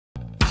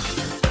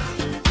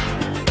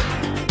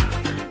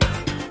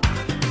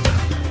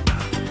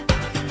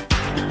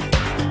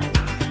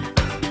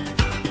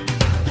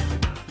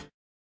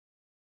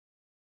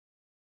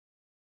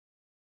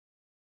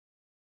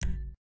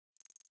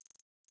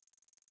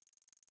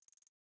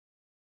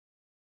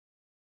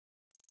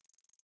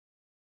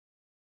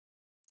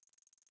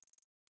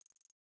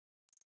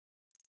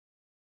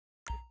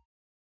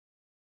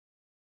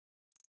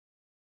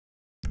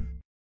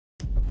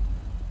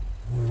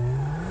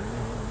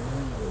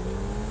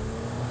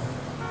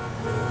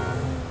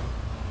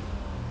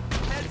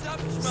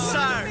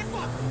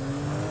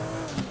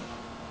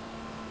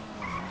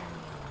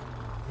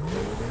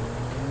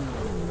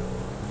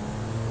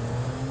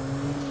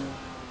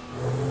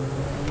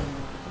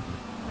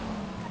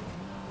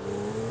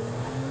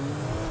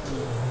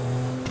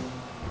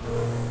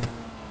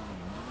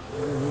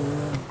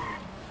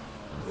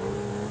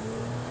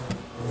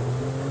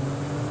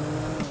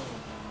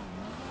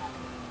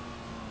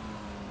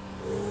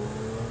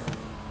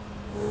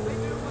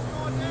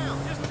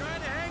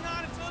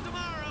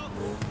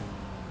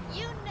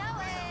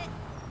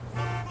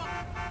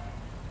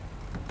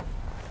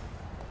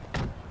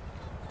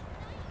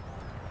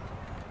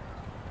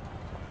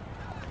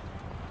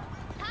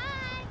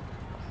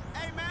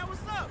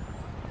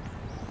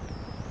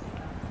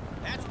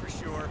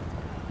sure.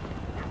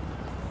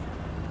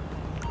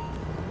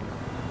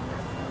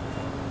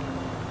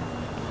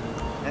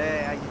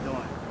 Hey, how you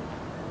doing?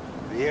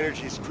 The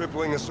energy's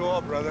crippling us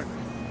all, brother.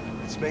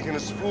 It's making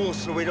us fools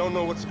so we don't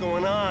know what's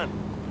going on.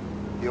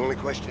 The only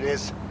question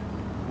is,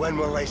 when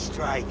will they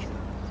strike?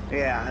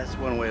 Yeah, that's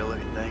one way to look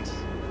at things.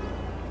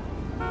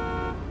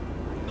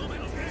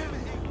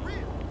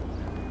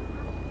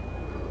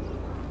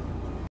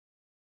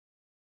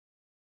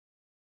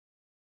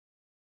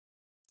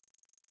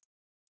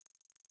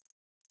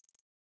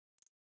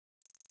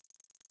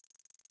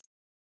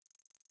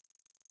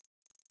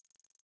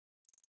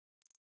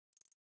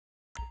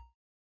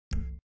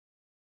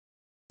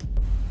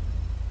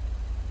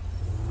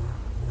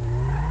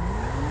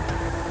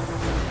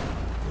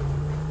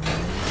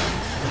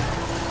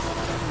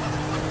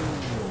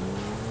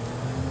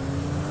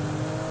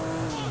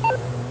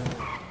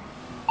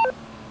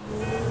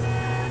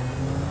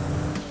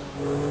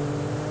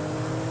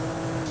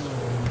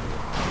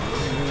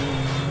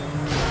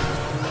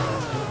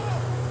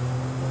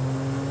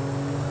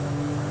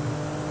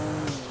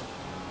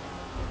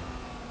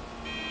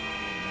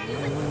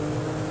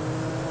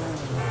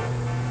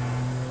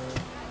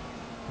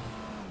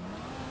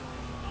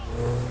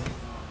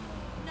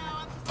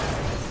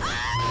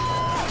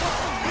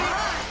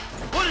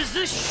 What is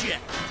this shit?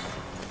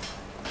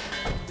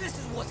 This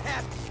is what's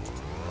happening.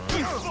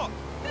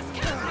 This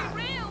can't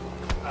be real!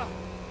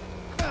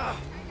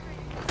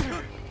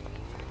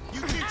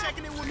 You keep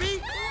checking it with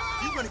me,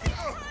 you're gonna get...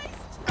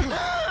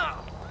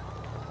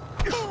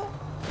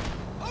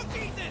 Oh,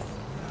 Jesus!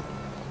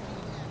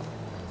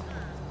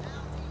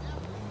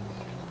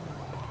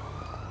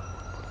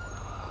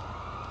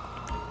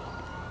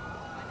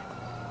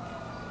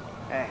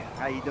 Hey,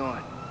 how you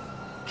doing?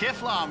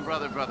 Kiflam,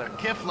 brother,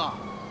 Kiflam.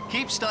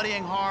 Keep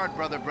studying hard,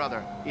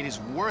 brother. It is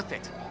worth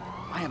it.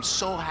 I am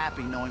so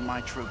happy knowing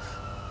my truth.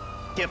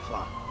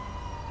 Kiflam.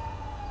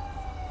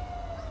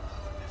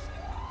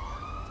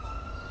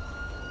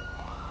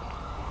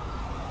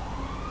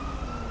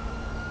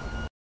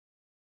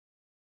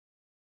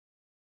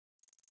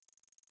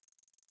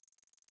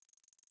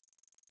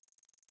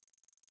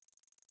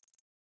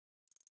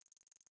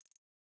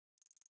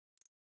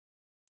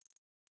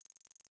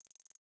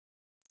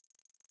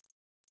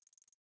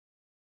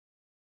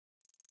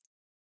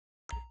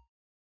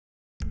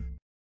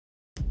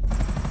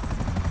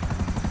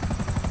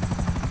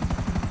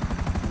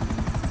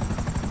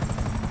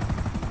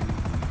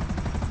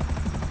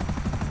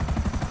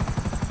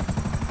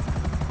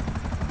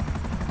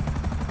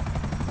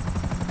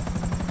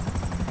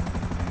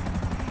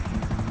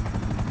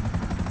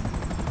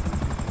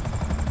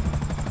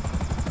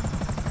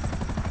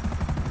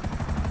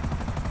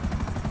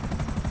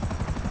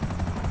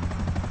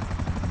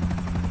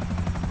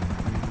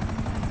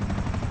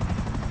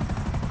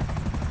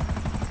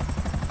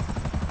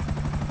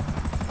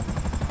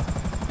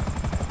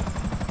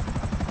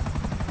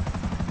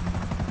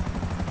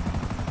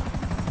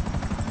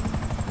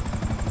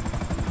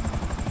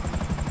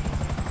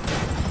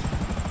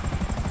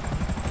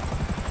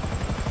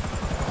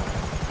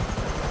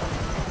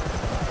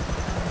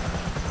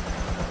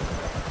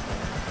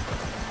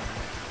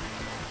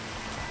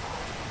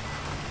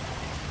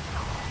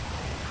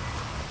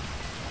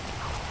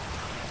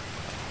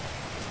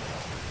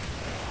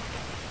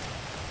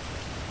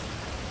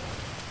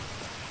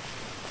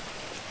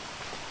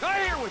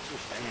 I hear what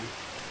you're saying.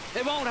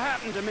 It won't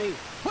happen to me.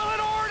 Well, it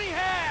already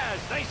has.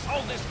 They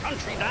sold this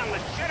country down the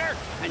shitter,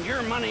 and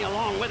your money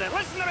along with it.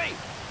 Listen to me.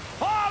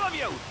 All of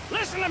you,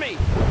 listen to me.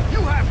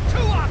 You have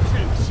two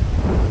options.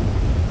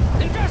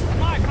 Invest in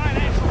my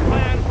financial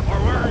plan or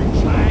learn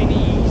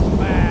Chinese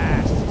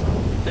fast.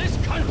 This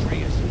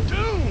country is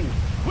doomed.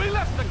 We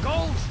left the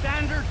gold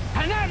standard,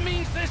 and that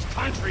means this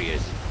country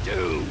is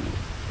doomed.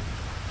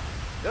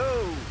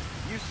 Oh,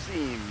 you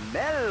seem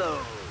mellow.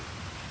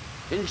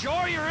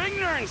 Enjoy your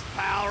ignorance,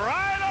 pal,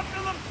 right up to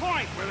the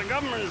point where the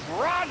government is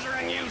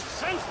rogering you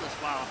senseless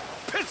while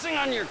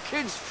pissing on your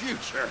kid's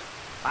future.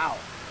 Wow,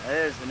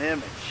 there's an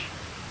image.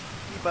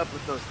 Keep up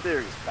with those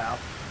theories, pal.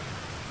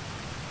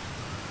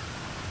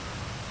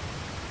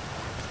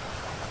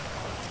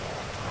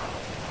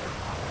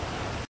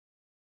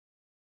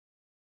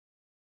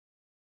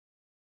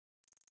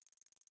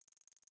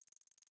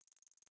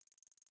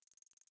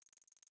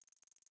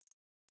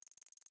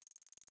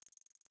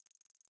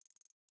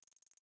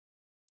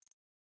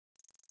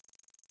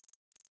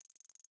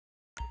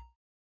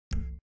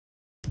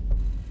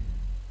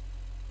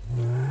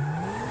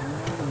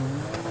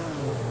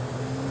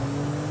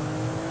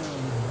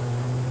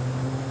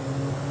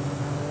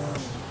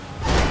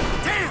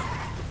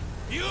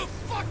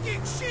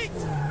 Fucking shit!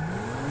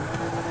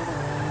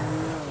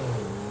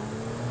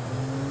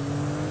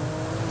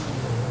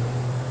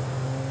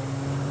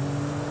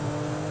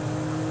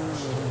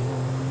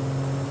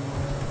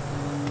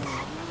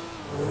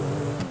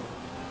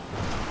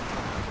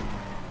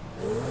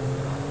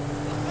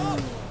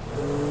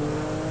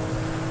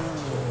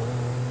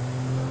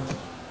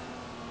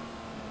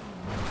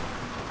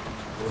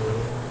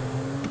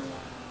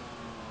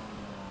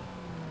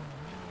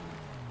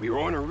 We were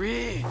on a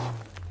ridge.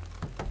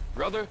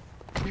 Brother,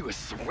 we were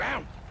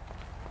surrounded.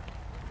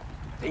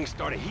 Things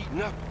started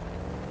heating up.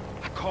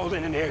 I called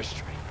in an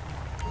airstrike.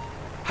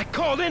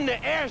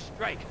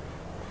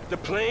 The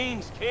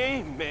planes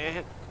came,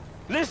 man.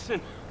 Listen,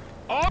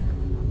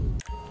 the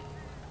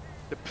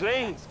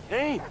planes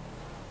came.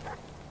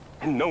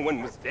 And no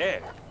one was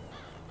there.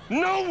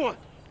 No one!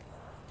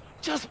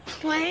 Just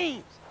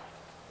planes!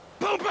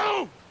 Boom,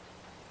 boom!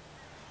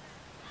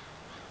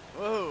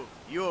 Whoa,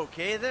 you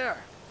okay there?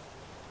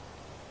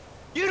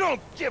 You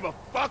don't give a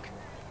fuck!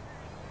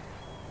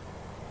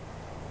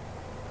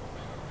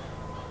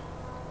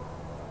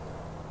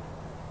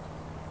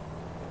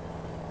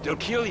 They'll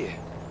kill you.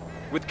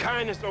 With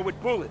kindness or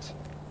with bullets.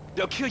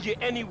 They'll kill you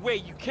any way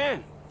you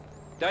can.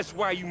 That's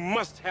why you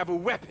must have a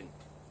weapon.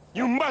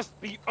 You must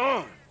be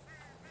armed.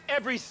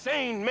 Every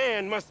sane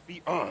man must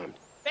be armed.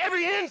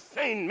 Every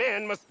insane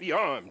man must be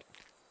armed.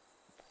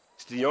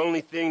 It's the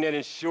only thing that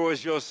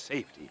ensures your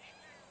safety.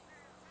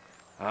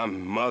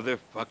 I'm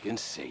motherfucking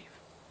safe.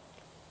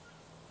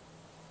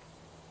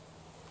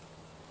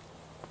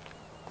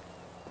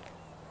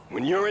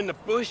 When you're in the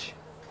bush,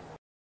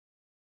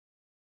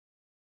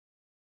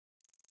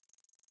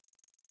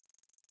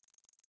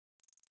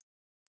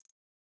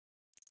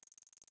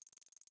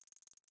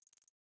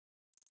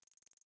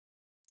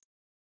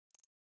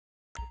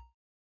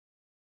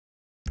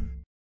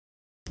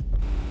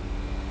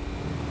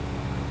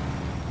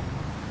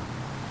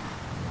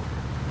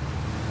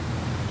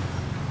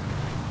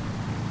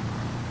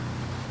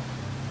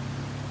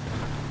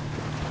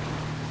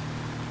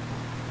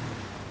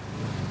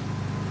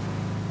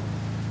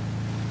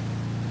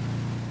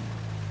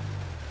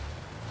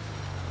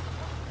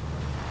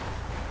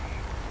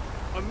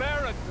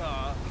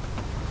 America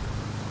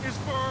is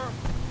for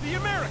the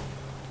Americans.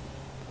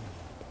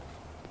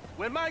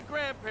 When my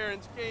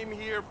grandparents came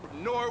here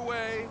from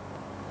Norway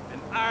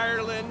and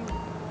Ireland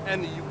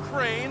and the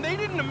Ukraine, they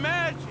didn't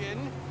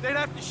imagine they'd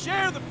have to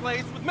share the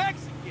place with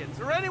Mexicans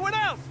or anyone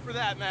else for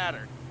that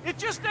matter. It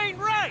just ain't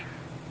right.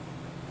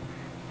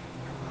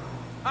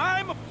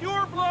 I'm a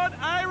pure-blood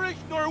Irish,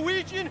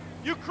 Norwegian,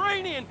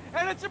 Ukrainian,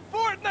 and it's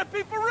important that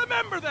people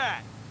remember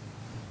that.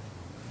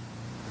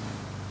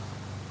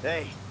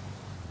 Hey.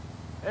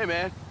 Hey,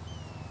 man.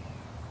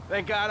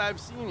 Thank God I've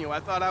seen you. I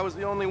thought I was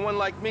the only one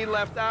like me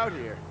left out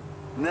here.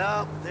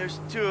 No,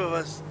 there's two of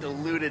us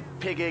deluded,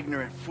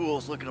 pig-ignorant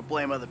fools looking to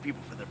blame other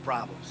people for their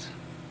problems.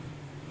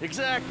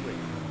 Exactly.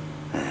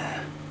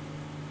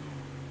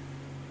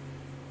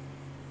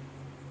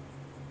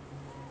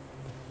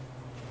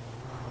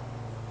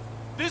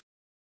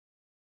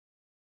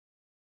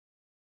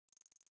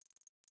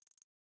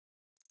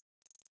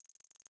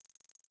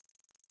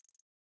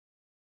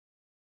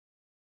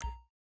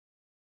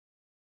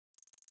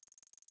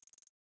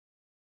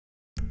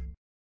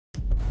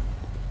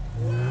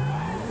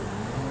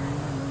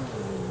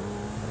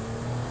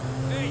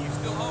 Hey, you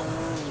still home?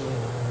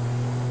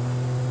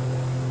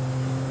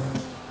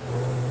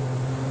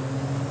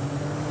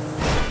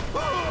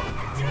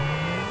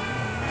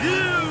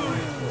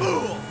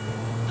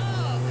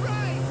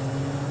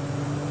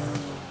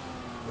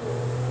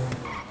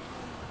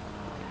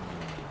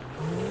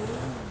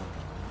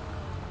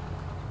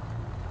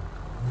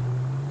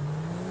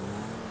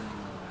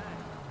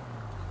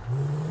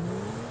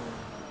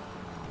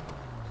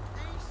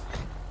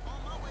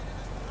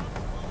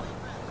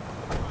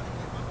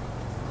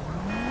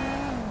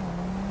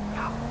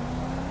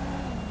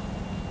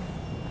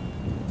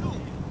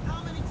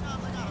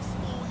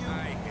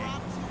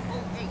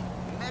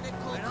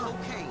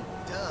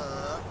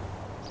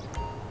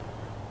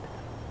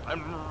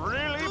 I'm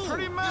really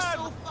pretty mad.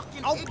 You're so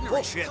fucking Oh, ignorant.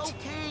 bullshit.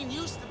 Cocaine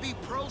used to be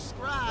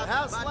proscribed.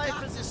 How's by life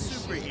doctors as a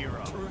and shit.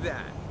 superhero? True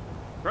that.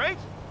 Right?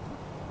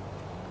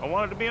 I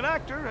wanted to be an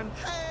actor, and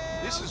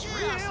Hell this is yeah,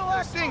 real I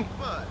still acting. smoke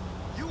bud.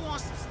 You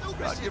want some stupid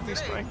God, shit give me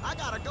today? strength. I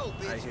gotta go,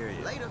 bitch. I hear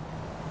you. Later.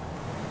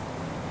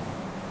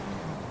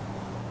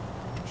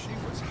 She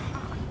was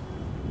hot.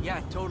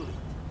 Yeah, totally.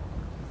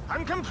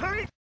 I'm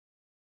complete.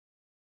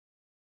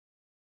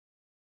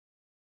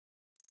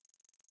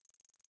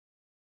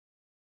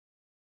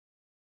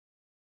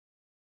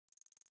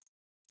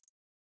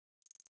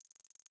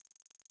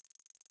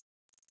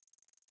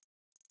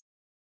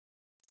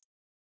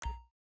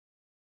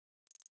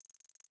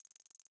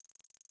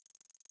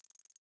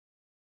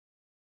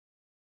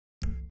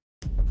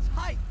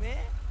 Tight,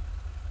 man.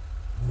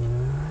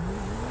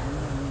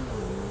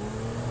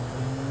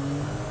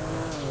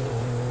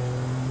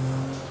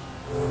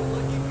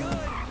 Looking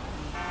good.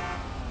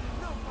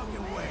 No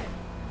fucking way.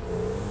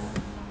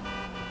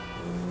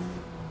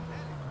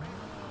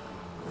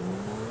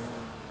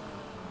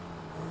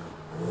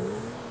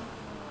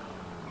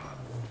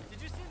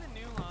 Did you see the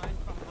new line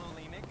from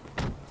Bulimic?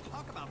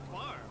 Talk about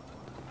barb.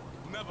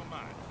 Never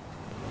mind.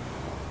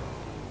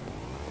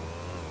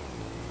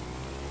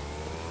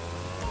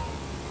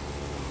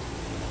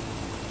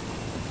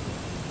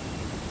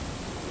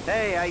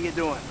 Hey, how you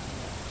doing?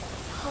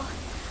 Oh,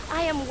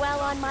 I am well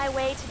on my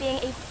way to being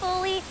a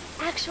fully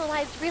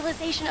actualized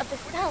realization of the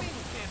self.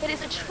 It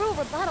is a true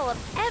rebuttal of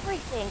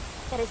everything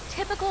that is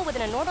typical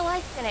within a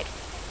normalized cynic.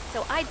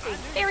 So I'd say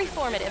very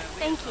formative,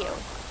 thank you.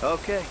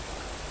 Okay.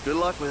 Good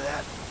luck with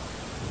that.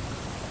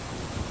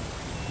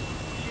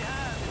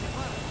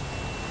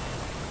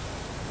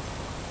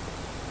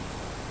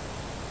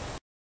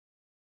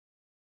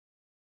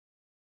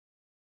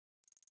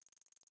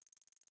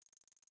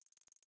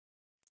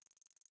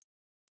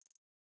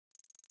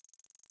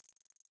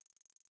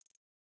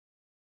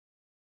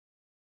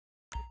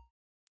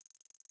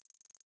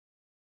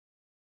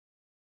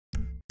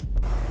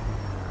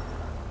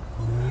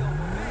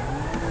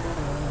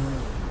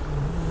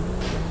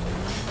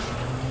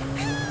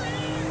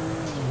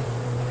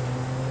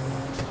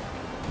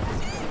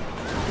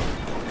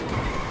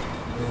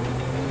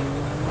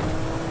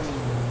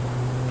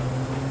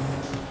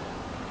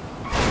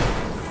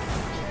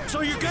 So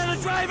you're gonna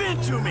drive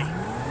into me?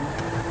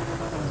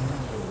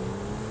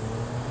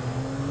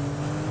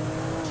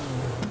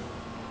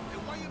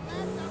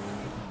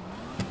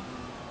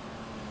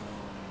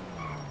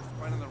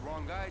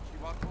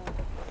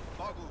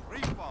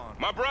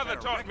 My brother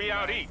taught me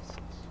out east.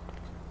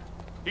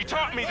 He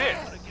taught me this.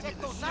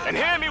 And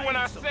hear me when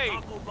I say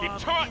he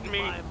taught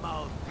me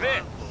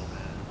this.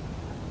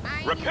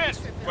 Repent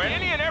for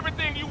any and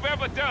everything you've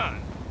ever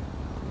done.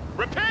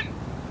 Repent,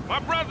 my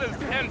brothers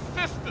and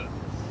sisters.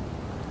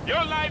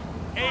 Your life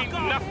ain't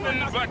nothing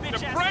but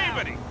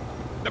depravity.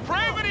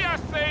 Depravity, I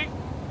say,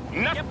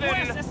 nothing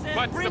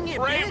but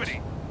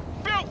depravity.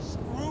 Filth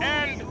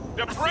and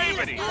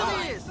depravity.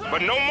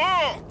 But no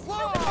more.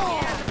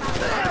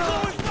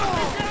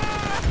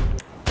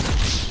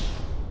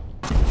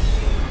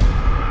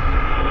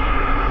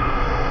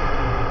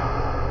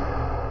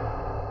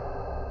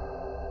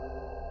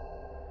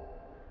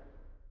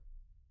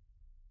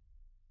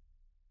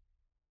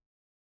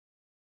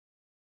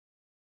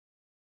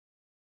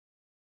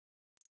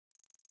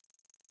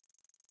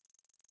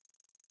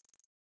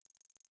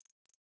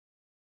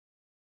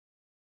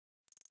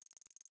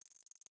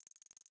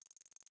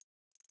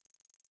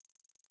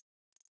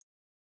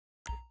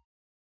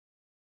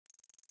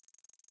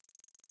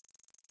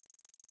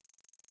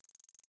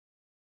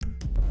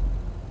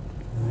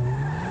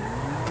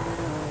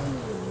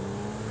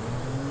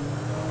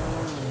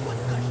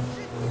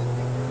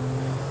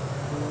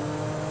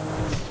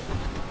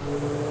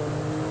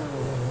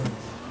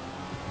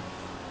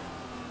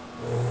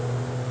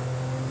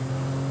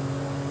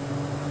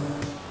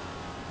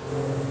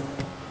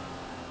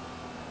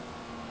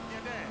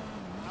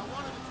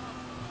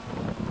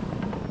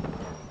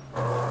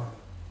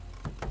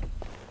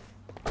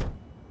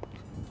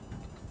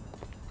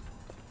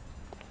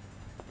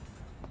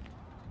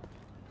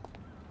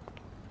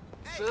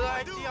 So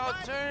like the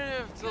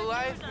alternative to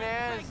life,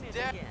 man, is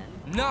death.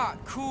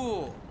 Not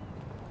cool.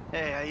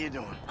 Hey, how you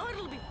doing? Oh,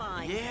 it'll be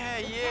fine. Yeah.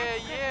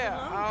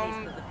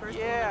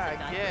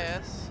 I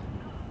guess.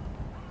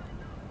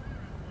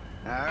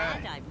 All right.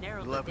 And I've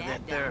narrowed Good luck the with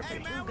that dad down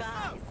therapy. to two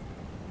guys.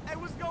 Hey,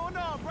 what's going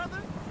on,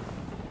 brother?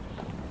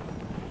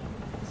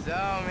 So,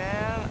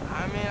 man,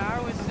 I mean, I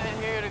was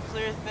sent here to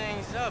clear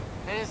things up.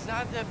 And it's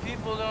not that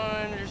people don't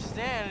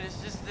understand, it's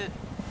just that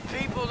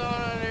people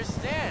don't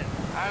understand.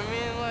 I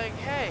mean, like,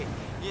 hey,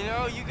 you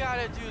know, you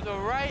gotta do the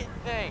right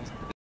things.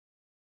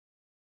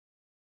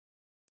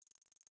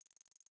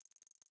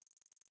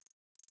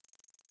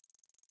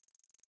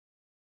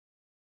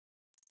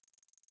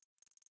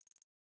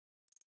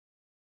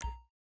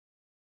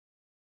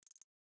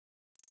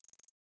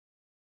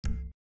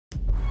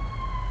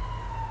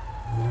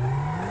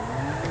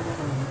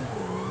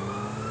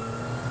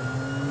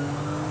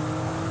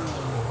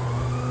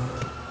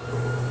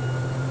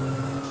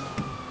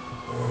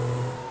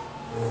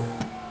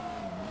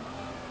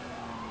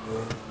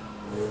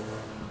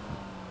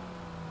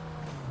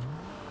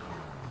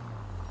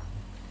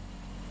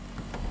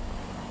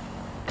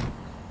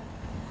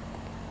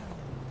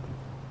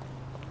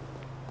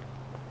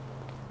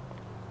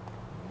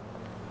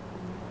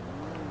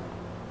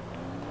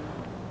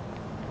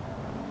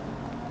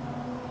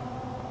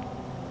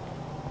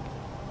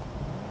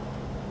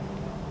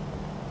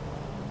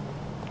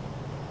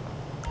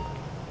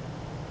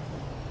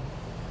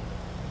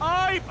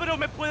 ¡Ay, pero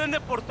me pueden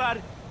deportar!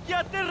 ¡Qué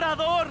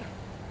aterrador!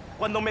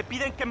 Cuando me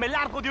piden que me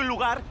largo de un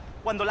lugar,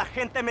 cuando la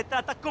gente me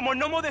trata como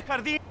gnomo de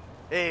jardín.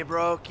 Hey,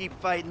 bro, keep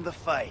fighting the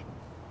fight.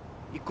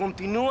 Y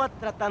continúa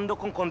tratando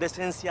con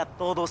condescencia a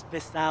todos,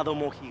 pesado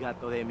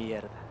mojigato de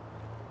mierda.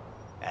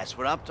 That's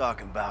what I'm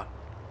talking about.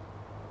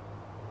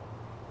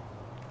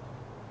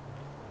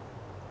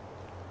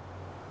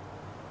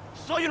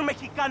 Soy un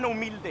mexicano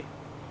humilde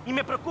y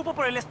me preocupo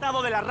por el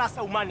estado de la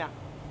raza humana.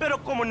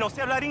 Pero como no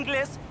sé hablar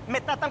inglés, me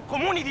tratan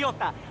como un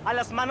idiota a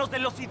las manos de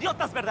los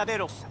idiotas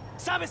verdaderos.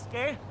 ¿Sabes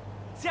qué?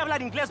 Sé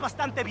hablar inglés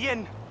bastante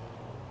bien.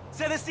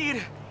 Sé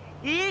decir,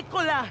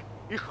 ícola,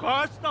 y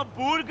hasta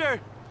burger,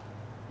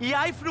 y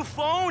hay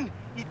frufón,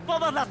 y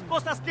todas las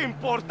cosas que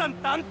importan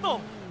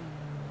tanto.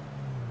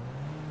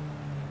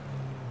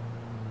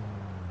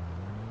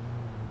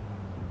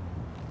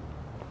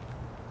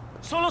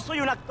 Solo soy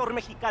un actor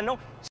mexicano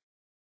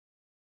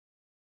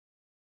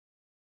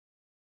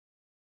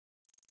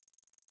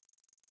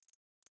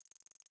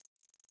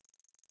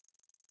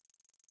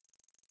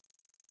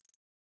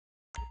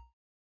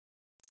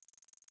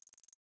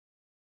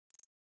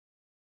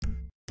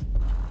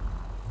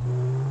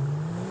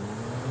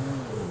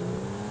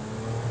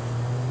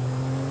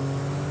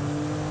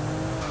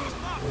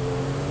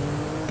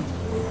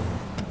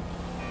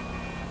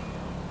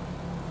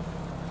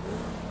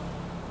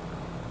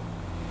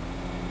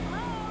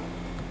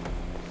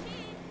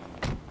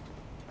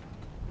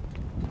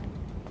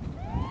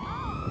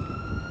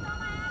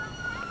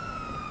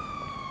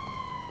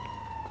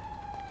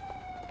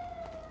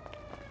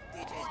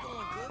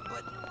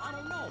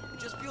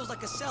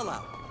like a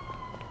sellout.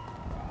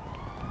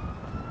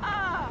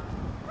 Oh,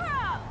 bro,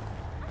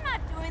 I'm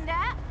not doing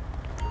that.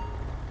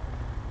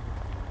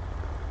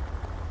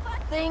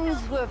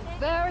 Things were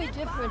very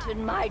different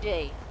in my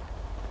day.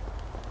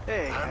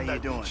 Hey, how you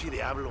doing?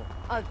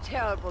 Oh,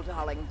 terrible,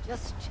 darling.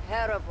 Just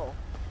terrible.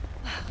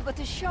 But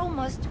the show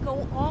must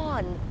go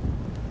on.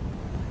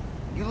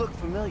 You look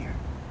familiar.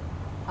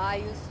 I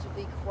used to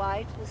be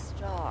quite a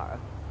star.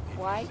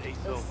 Quite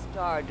a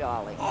star,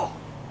 darling. Oh,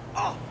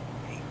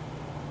 hey,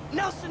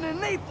 Nelson in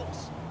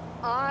Naples.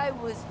 I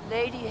was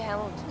Lady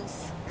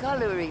Hamilton's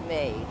scullery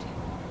maid.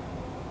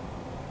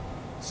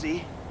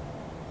 See?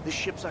 The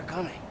ships are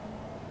coming.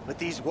 But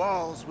these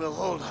walls will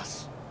hold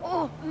us.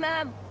 Oh,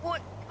 ma'am,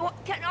 what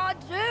can I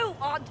do?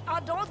 I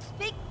don't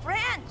speak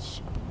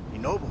French. Be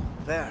noble,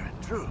 fair,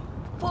 and true.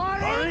 For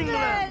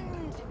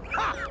England!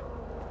 Ha!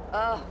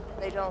 Oh,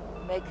 they don't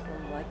make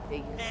them like they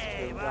used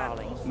to,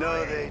 darling.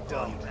 No, they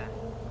don't.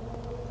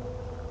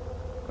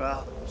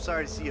 Well, I'm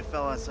sorry to see you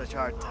fell on such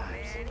hard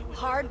times.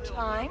 Hard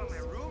times?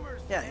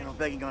 Yeah, you know,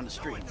 begging on the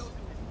streets.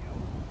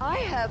 I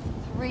have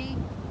 3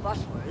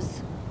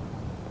 butlers.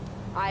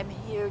 I'm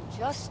here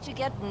just to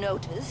get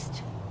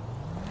noticed.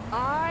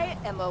 I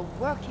am a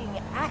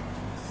working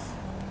actress.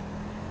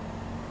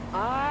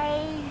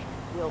 I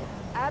will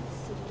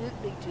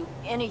absolutely do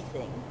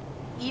anything,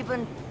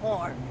 even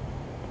porn.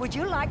 Would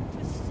you like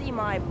to see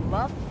my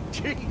muff?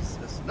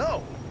 Jesus,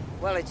 no!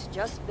 Well, it's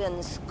just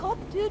been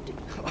sculpted.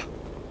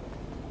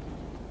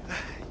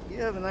 You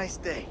have a nice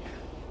day.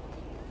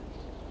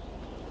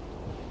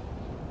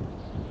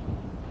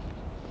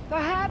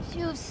 Perhaps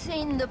you've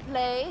seen the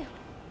play.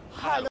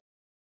 Hello.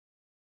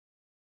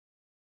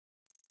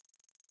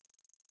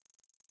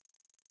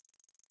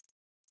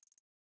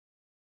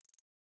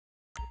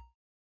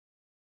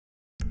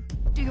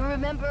 Do you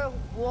remember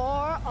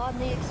War on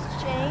the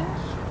Exchange?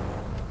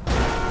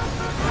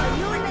 Now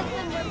you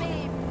listen to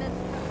me,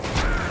 mister.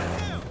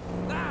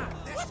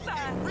 What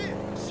the?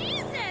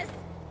 Jesus!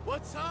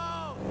 What's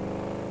up?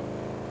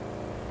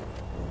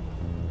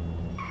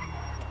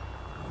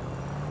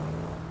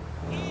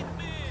 Eat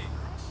me!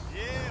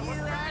 Yeah,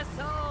 You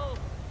asshole!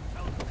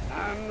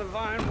 I'm the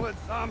Vinewood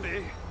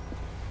zombie.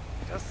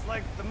 Just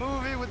like the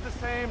movie with the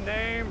same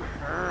name.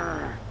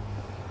 Urgh.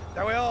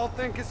 That we all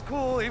think is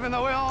cool, even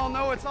though we all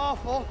know it's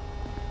awful.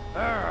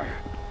 Urgh.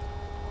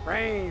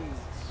 Brains,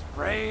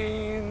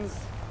 brains,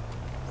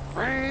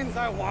 brains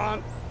I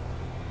want.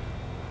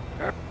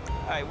 Urgh.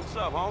 Hey, what's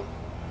up, home?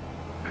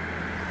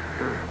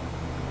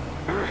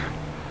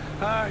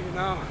 You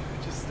know,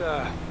 just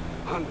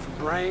hunting for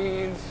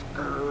brains.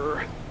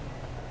 Grr.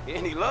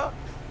 Any luck?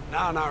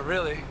 No, not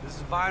really. This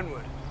is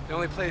Vinewood, the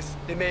only place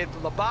they made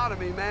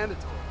lobotomy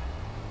mandatory.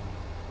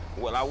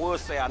 Well, I would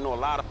say I know a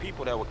lot of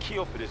people that were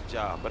killed for this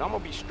job, but I'm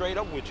gonna be straight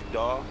up with you,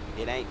 dawg.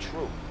 It ain't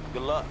true.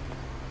 Good luck.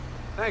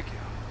 Thank you.